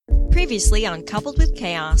Previously on Coupled with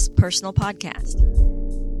Chaos Personal Podcast.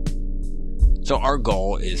 So our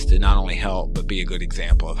goal is to not only help, but be a good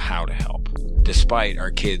example of how to help, despite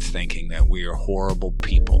our kids thinking that we are horrible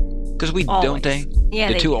people. Because we Always. don't they?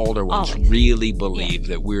 Yeah, the two older ones always. really believe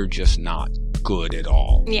that we're just not good at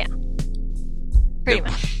all. Yeah. Pretty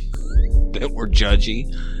much. That we're judgy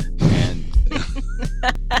and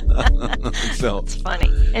so It's funny.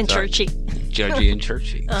 And sorry. churchy. Judgy and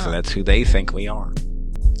churchy. So that's who they think we are.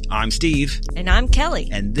 I'm Steve, And I'm Kelly.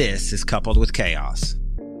 and this is Coupled with Chaos.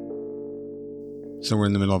 So we're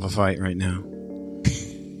in the middle of a fight right now.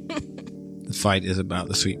 The fight is about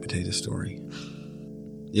the sweet potato story.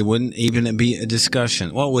 It wouldn't even be a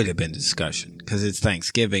discussion. Well, it would have been a discussion because it's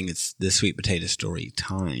Thanksgiving. It's the sweet potato story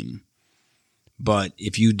time. But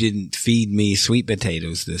if you didn't feed me sweet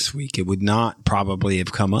potatoes this week, it would not probably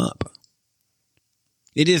have come up.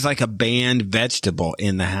 It is like a banned vegetable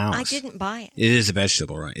in the house. I didn't buy it. It is a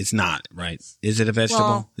vegetable, right? It's not, right? Is it a vegetable?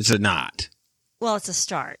 Well- It's a not. Well, it's a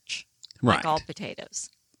starch. Right. Like all potatoes.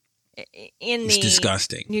 In It's the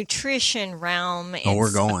disgusting. nutrition realm, it's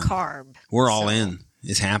we're going. a carb. We're all So, in.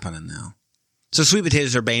 It's happening now. So sweet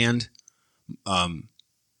potatoes are banned.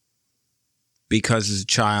 Because as a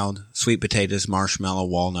child, sweet potatoes, marshmallow,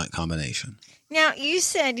 walnut combination. Now, you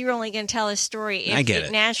said you were only going to tell a story if I get it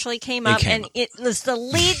it. naturally came It up came and up. it was the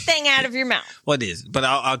lead thing out of your mouth. Well, it is, but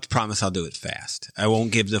I'll promise I'll do it fast. I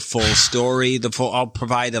won't give the full story. I'll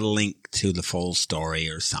provide a link to the full story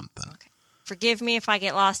or something. Forgive me if I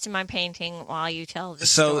get lost in my painting while you tell the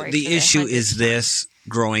So story. the for issue 100th is time. this: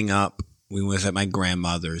 growing up, we was at my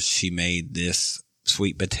grandmother's. She made this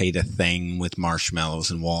sweet potato thing with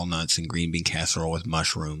marshmallows and walnuts and green bean casserole with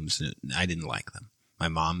mushrooms. And I didn't like them. My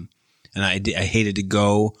mom and I hated to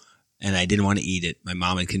go, and I didn't want to eat it. My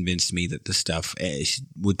mom had convinced me that the stuff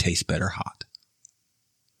would taste better hot.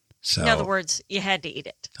 So In other words, you had to eat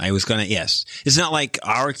it. I was going to, yes. It's not like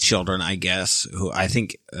our children, I guess, who I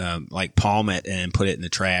think like palm it and put it in the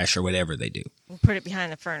trash or whatever they do. And put it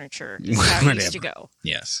behind the furniture. Is how it used to go.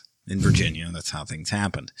 Yes. In Virginia, that's how things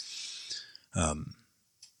happened.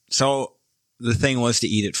 So the thing was to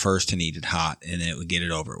eat it first and eat it hot, and it would get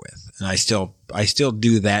it over with. And I still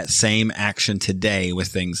do that same action today with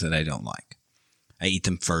things that I don't like. I eat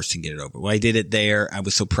them first and get it over. Well, I did it there. I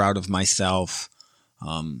was so proud of myself.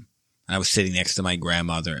 I was sitting next to my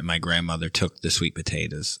grandmother, and my grandmother took the sweet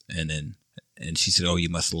potatoes and she said, "Oh, you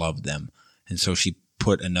must love them." And so she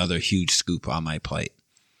put another huge scoop on my plate,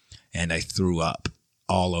 and I threw up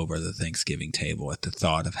all over the Thanksgiving table at the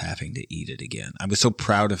thought of having to eat it again. I was so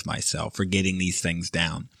proud of myself for getting these things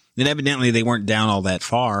down. And evidently they weren't down all that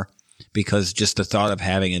far because just the thought of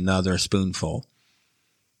having another spoonful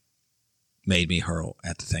made me hurl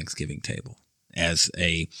at the Thanksgiving table.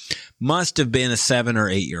 Must have been a 7 or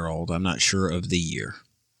 8 year old. I'm not sure of the year.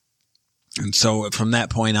 And so from that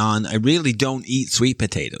point on, I really don't eat sweet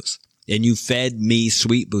potatoes. And you fed me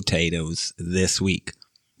sweet potatoes this week.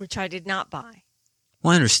 Which I did not buy.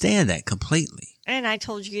 Well, I understand that completely. And I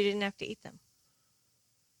told you didn't have to eat them.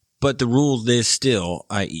 But the rule is still,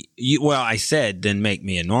 I said, then make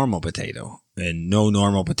me a normal potato. And no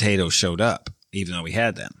normal potatoes showed up, even though we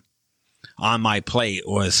had them. On my plate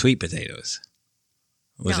was sweet potatoes.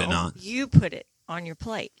 Was No, it not? You put it on your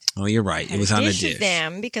plate. Oh, you're right. I It was on a dished dish.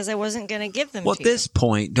 them because I wasn't going to give them Well, to at this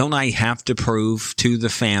point, don't I have to prove to the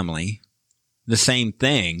family the same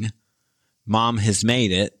thing? Mom has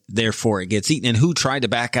made it, therefore it gets eaten. And who tried to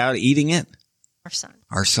back out of eating it? you. Our son.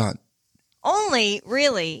 Our son. Only,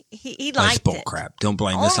 really, he That's liked bull it. crap. Don't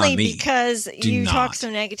blame this Only on me. because you not. talk so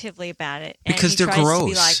negatively about it. And Because he they're tries to be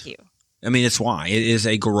gross. like you. I mean, it's why. It is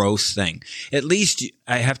a gross thing. At least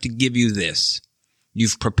I have to give you this.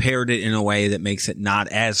 You've prepared it in a way that makes it not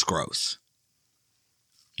as gross.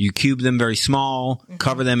 You cube them very small,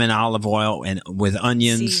 cover them in olive oil and with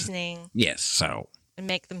onions. Seasoning. Yes, so And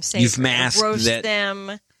make them safe. You've masked roast that-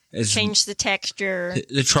 them. as Change the texture.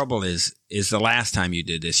 the trouble is the last time you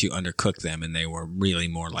did this, you undercooked them and they were really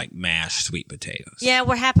more like mashed sweet potatoes. Yeah,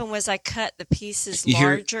 what happened was I cut the pieces You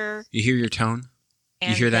hear- larger. You hear your tone?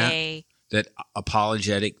 And hear that? they, That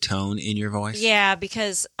apologetic tone in your voice? Yeah,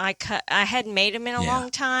 because I hadn't made them in a Yeah, long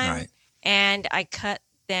time. right. And I cut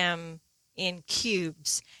them in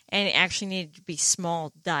cubes. And it actually needed to be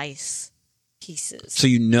small dice pieces. So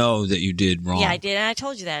you know that you did wrong. Yeah, I did. And I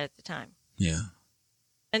told you that at the time. Yeah.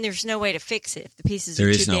 And there's no way to fix it. If the pieces There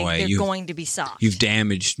are is too no big, way. they're You've- going to be soft. You've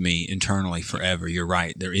damaged me internally forever. You're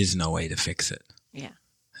right. There is no way to fix it. Yeah.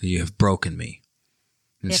 You have broken me.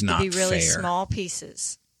 It's They have not to be really fair. small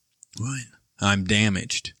pieces. Right. I'm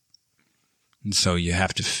damaged. And so you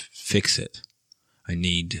have to fix it. I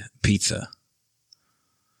need pizza.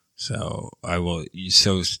 So I will.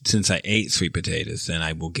 So since I ate sweet potatoes, then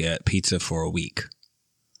I will get pizza for a week.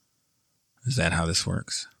 Is that how this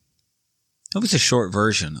works? It was a short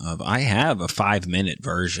version of. I have a 5-minute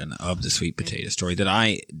version of the sweet potato story that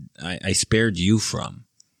I spared you from.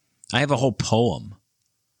 I have a whole poem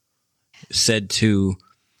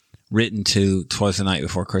written to 'Twas the Night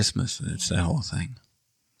Before Christmas. It's that whole thing.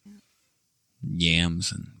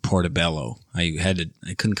 Yams and portobello. I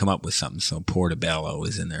couldn't come up with something, so portobello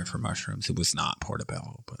was in there for mushrooms. It was not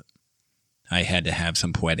portobello, but I had to have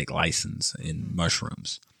some poetic license in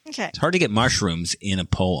mushrooms. Okay. It's hard to get mushrooms in a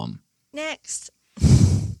poem. Next.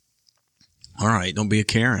 All right, don't be a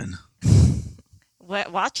Karen.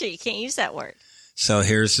 Watch it. You can't use that word. So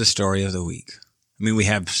here's the story of the week. I mean, we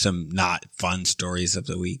have some not fun stories of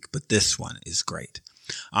the week, but this one is great.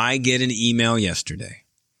 I get an email yesterday.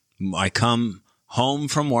 I come home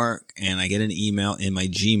from work and I get an email in my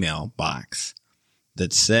Gmail box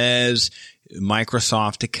that says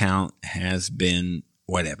Microsoft account has been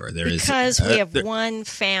whatever. Because we have one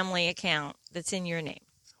family account that's in your name.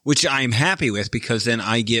 Which I'm happy with because then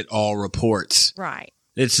I get all reports. Right.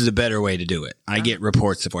 This is a better way to do it. I get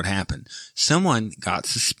reports of what happened. Someone got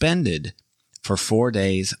suspended for 4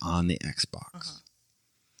 days on the Xbox.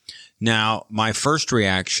 Now, my first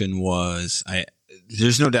reaction was,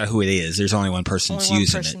 there's no doubt who it is. There's only one person using it. Only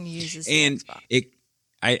one person uses the Xbox.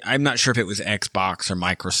 I'm not sure if it was Xbox or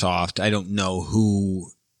Microsoft. I don't know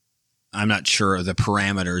who. I'm not sure of the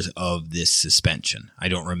parameters of this suspension. I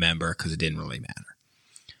don't remember because it didn't really matter.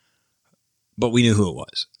 But we knew who it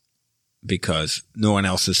was because no one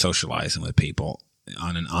else is socializing with people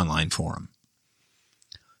on an online forum.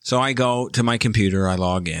 So I go to my computer, I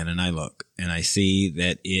log in, and I look, and I see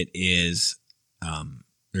that it is,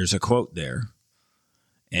 there's a quote there,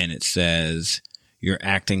 and it says, "You're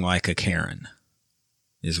acting like a Karen,"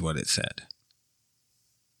 is what it said.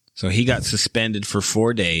 So he got suspended for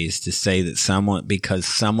 4 days to say that because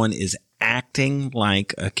someone is acting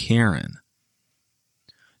like a Karen.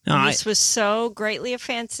 Now, this was so greatly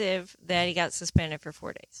offensive that he got suspended for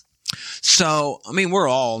 4 days. So, I mean, we're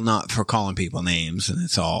all not for calling people names, and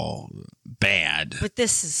it's all bad. But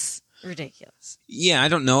this is ridiculous. Yeah, I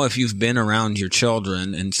don't know if you've been around your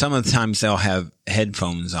children, and some of the times they'll have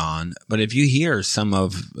headphones on. But if you hear some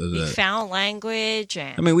of the foul language,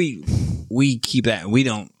 and I mean, we keep that. We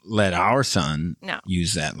don't let our son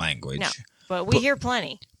use that language. No, but we hear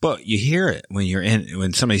plenty. But you hear it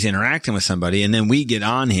when somebody's interacting with somebody, and then we get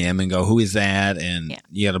on him and go, "Who is that?" And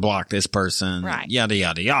you got to block this person, right? Yada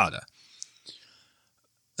yada yada.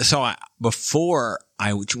 So before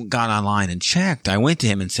I got online and checked, I went to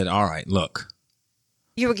him and said, "All right, look."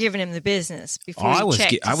 You were giving him the business before I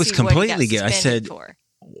was completely. I said,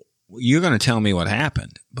 "You're going to tell me what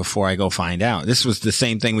happened before I go find out." This was the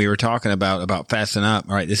same thing we were talking about fasten up.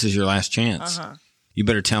 All right, this is your last chance. You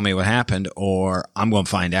better tell me what happened or I'm going to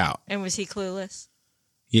find out. And was he clueless?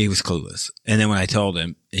 Yeah, he was clueless. And then when I told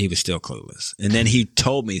him, he was still clueless. And then he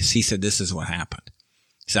told me, he said, "This is what happened."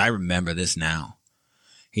 He said, "I remember this now."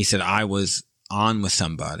 He said, "I was on with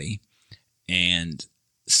somebody and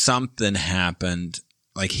something happened.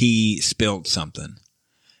 Like he spilled something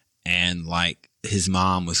and like his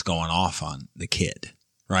mom was going off on the kid,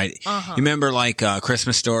 right?" You remember like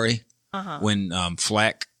Christmas Story when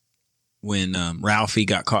when Ralphie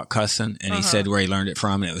got caught cussing and he said where he learned it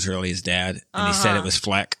from and it was really his dad and he said it was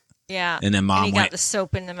Fleck. Yeah. And then mom got the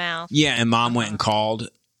soap in the mouth. Yeah. And mom went and called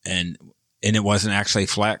and it wasn't actually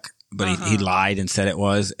Fleck, but he lied and said it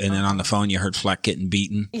was. And then on the phone, you heard Fleck getting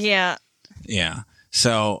beaten. Yeah. Yeah.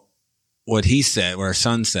 So what our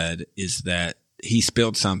son said is that he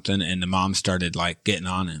spilled something and the mom started like getting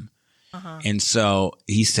on him. And so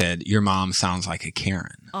he said, "Your mom sounds like a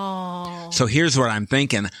Karen." Oh. So here's what I'm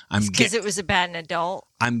thinking. Because it was about an adult.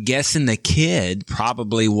 I'm guessing the kid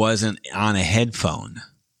probably wasn't on a headphone.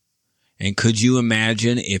 And could you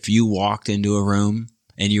imagine if you walked into a room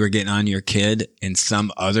and you were getting on your kid and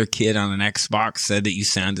some other kid on an Xbox said that you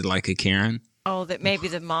sounded like a Karen? Oh, that maybe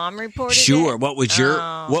the mom reported Sure. it? What would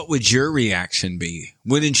your reaction be?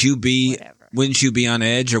 Wouldn't you be on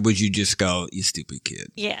edge or would you just go, "You stupid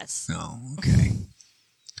kid"? Yes. Oh, okay.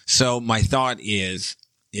 So my thought is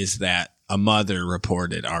that a mother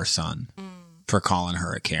reported our son for calling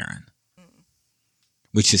her a Karen,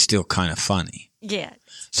 which is still kind of funny. Yeah.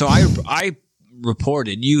 So I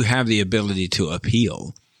reported. You have the ability to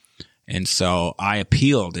appeal. And so I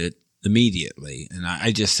appealed it immediately. And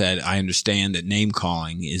I just said, I understand that name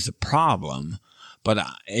calling is a problem, but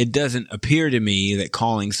it doesn't appear to me that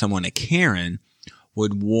calling someone a Karen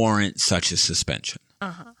would warrant such a suspension.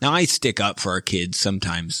 Now, I stick up for our kids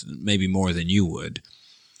sometimes, maybe more than you would.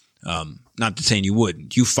 Not to saying you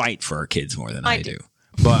wouldn't. You fight for our kids more than I do.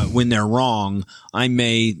 But when they're wrong, I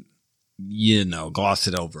may, gloss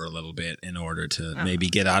it over a little bit in order to maybe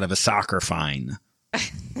get out of a soccer fine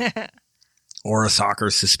or a soccer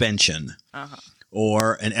suspension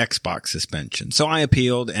or an Xbox suspension. So I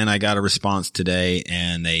appealed and I got a response today,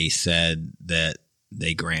 and they said that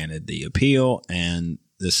they granted the appeal and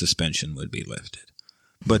the suspension would be lifted,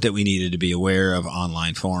 but that we needed to be aware of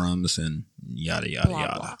online forums and yada, yada, Blah,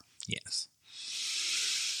 yada. blah. Yes.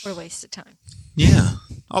 What a waste of time. Yeah.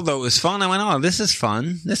 Although it was fun, I went, "Oh, this is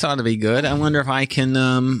fun. This ought to be good. I wonder if I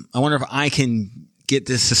can. Get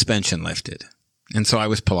this suspension lifted." And so I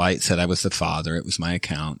was polite, said I was the father. It was my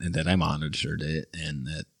account, and that I monitored it, and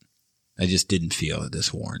that I just didn't feel that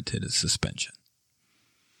this warranted a suspension.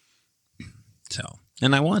 So,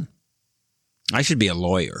 and I won. I should be a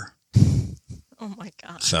lawyer. Oh my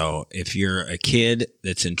God. So if you're a kid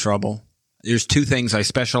that's in trouble, there's two things I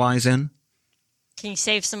specialize in. Can you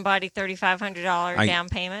save somebody $3,500 down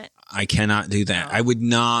payment? I cannot do that. No. I would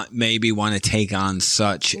not maybe want to take on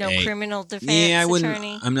such No a criminal defense I wouldn't.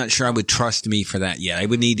 attorney? I'm not sure I would trust me for that yet. I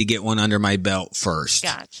would need to get one under my belt first.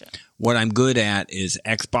 Gotcha. What I'm good at is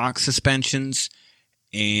Xbox suspensions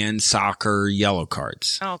and soccer yellow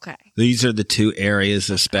cards. Okay. These are the two areas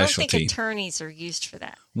of I don't specialty. think attorneys are used for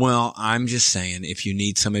that. Well, I'm just saying, if you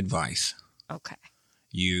need some advice, Okay.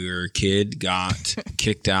 your kid got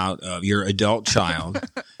kicked out of, your adult child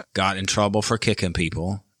got in trouble for kicking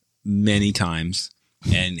people many times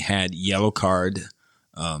and had yellow card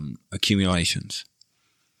accumulations.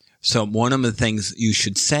 So one of the things you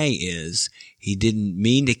should say is, he didn't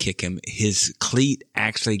mean to kick him. His cleat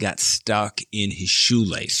actually got stuck in his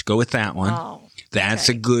shoelace. Go with that one. Oh, That's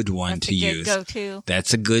a good one that's to a good use. go-to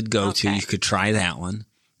That's a good go-to. Okay. You could try that one.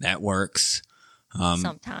 That works.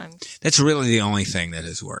 sometimes. That's really the only thing that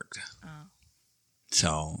has worked. Oh.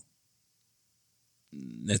 So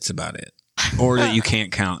that's about it. Or that you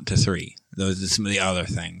can't count to 3. Those are some of the other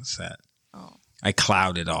things that I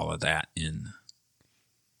clouded all of that in.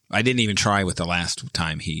 I didn't even try with the last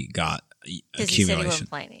time he got accumulation. He said he wasn't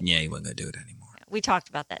playing anymore. Yeah, he wasn't going to do it anymore. We talked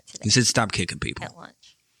about that today He said, "Stop kicking people." at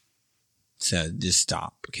lunch. Said, "Just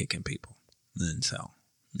stop kicking people." And so,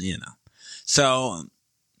 So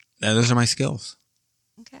those are my skills.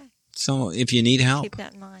 Okay. So if you need help, Keep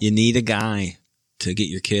that in mind. you need a guy to get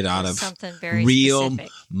your kid out of something very real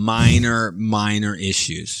specific. minor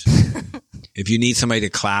issues. If you need somebody to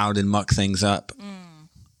cloud and muck things up,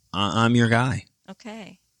 I'm your guy.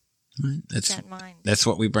 Okay. Right? Keep that in mind. That's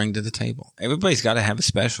what we bring to the table. Everybody's got to have a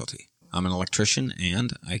specialty. I'm an electrician,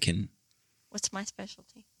 and I can. What's my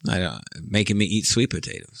specialty? Making me eat sweet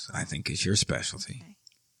potatoes, I think, is your specialty,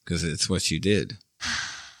 because it's what you did.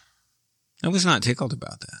 I was not tickled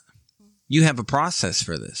about that. You have a process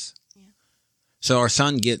for this. Yeah. So our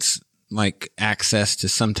son gets like access to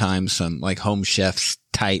sometimes some like Home Chef's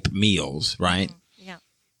type meals, right? Yeah.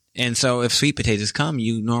 And so if sweet potatoes come,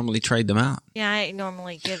 you normally trade them out. Yeah, I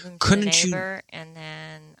normally give them to Couldn't the you- neighbor, and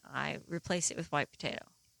then I replace it with white potato.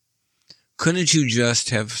 Couldn't you just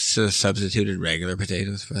have substituted regular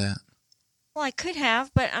potatoes for that? Well, I could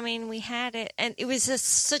have, but I mean, we had it, and it was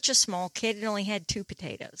such a small kid. It only had 2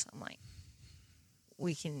 potatoes. I'm like,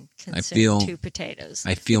 we can consume 2 potatoes.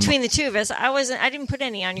 I feel between the two of us. I didn't put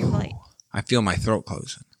any on your plate. I feel my throat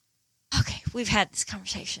closing. Okay, we've had this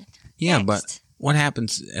conversation. Yeah, Next. but what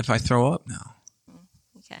happens if I throw up now?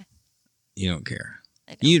 Okay, You don't care.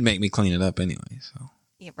 I don't. You'd make me clean it up anyway. So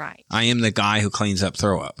Yeah, right. I am the guy who cleans up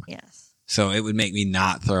throw up. Yes, So it would make me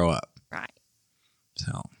not throw up. right.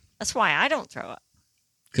 So That's why I don't throw up.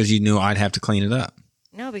 because you knew I'd have to clean it up.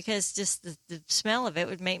 No, because just the smell of it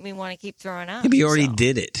would make me want to keep throwing up. Yeah, but you already so.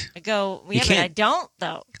 did it. I go, You yeah, but can't- I don't,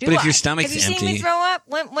 though. Do But if your I? stomach's Have you seen me empty- throw up?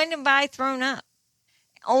 When have I thrown up?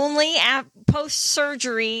 Only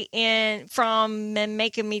post-surgery from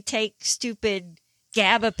making me take stupid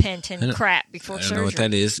gabapentin crap before I don't surgery. know what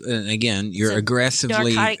that is. And again, you're It's a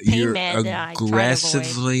aggressively narcotic pain med that I try to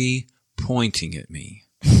aggressively pointing at me.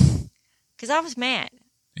 Because I was mad.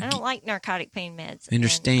 I don't like narcotic pain meds. I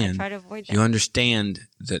understand. And I try to avoid that. You understand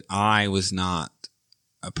that I was not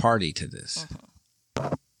a party to this.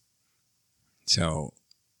 So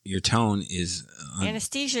your tone is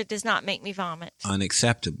Anesthesia does not make me vomit.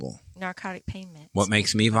 unacceptable. Narcotic pain meds. What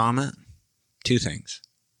makes me vomit? 2 things.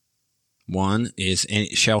 One is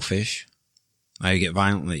shellfish. I get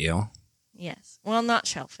violently ill. Yes. Well, not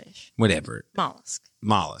shellfish. Whatever. Mollusk.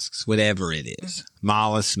 Mollusks. Whatever it is.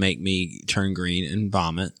 Mollusks make me turn green and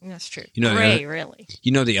vomit. That's true. You know, Gray, really.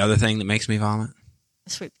 You know the other thing that makes me vomit?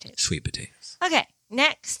 Sweet potatoes. Sweet potatoes. Okay.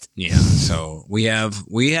 next. Yeah, so we have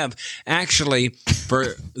actually, for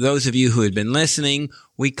those of you who had been listening,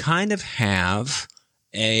 we kind of have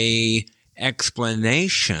a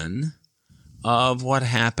explanation of what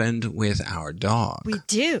happened with our dog. We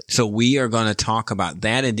do. So we are going to talk about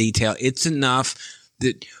that in detail. It's enough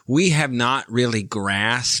that we have not really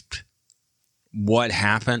grasped what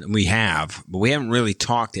happened. We have, but we haven't really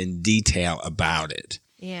talked in detail about it.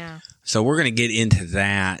 Yeah. So we're going to get into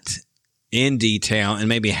that in detail and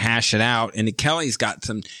maybe hash it out. And Kelly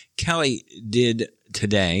did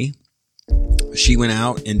today. She went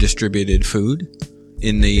out and distributed food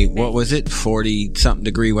in the, what was it, 40-something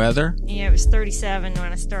degree weather? Yeah, it was 37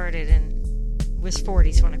 when I started and it was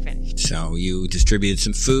 40s when I finished. So you distributed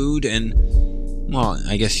some food and, well,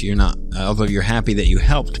 I guess you're not, although you're happy that you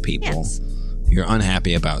helped people, Yes. You're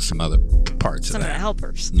unhappy about some other parts Some of that. of the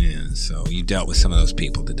helpers. Yeah, so you dealt with some of those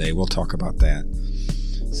people today. We'll talk about that.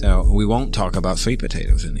 So we won't talk about sweet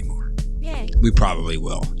potatoes anymore. Yay. We probably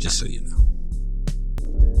will, just so you know.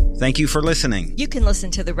 Thank you for listening. You can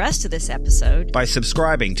listen to the rest of this episode By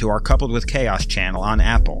subscribing to our Coupled with Chaos channel on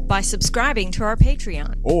Apple, by subscribing to our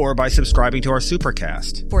Patreon or by subscribing to our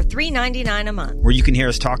Supercast, for $3.99 a month. where you can hear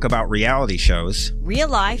us talk about reality shows, Real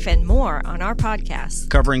life and more on our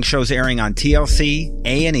podcast. covering shows airing on TLC,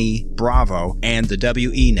 A&E, Bravo, and the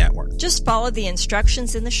WE network. Just follow the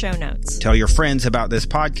instructions in the show notes. Tell your friends about this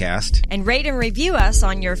podcast. And rate and review us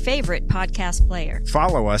on your favorite podcast player.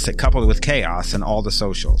 Follow us at Coupled with Chaos and all the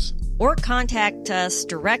socials. Or contact us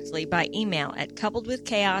directly by email at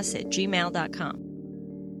coupledwithchaos@gmail.com.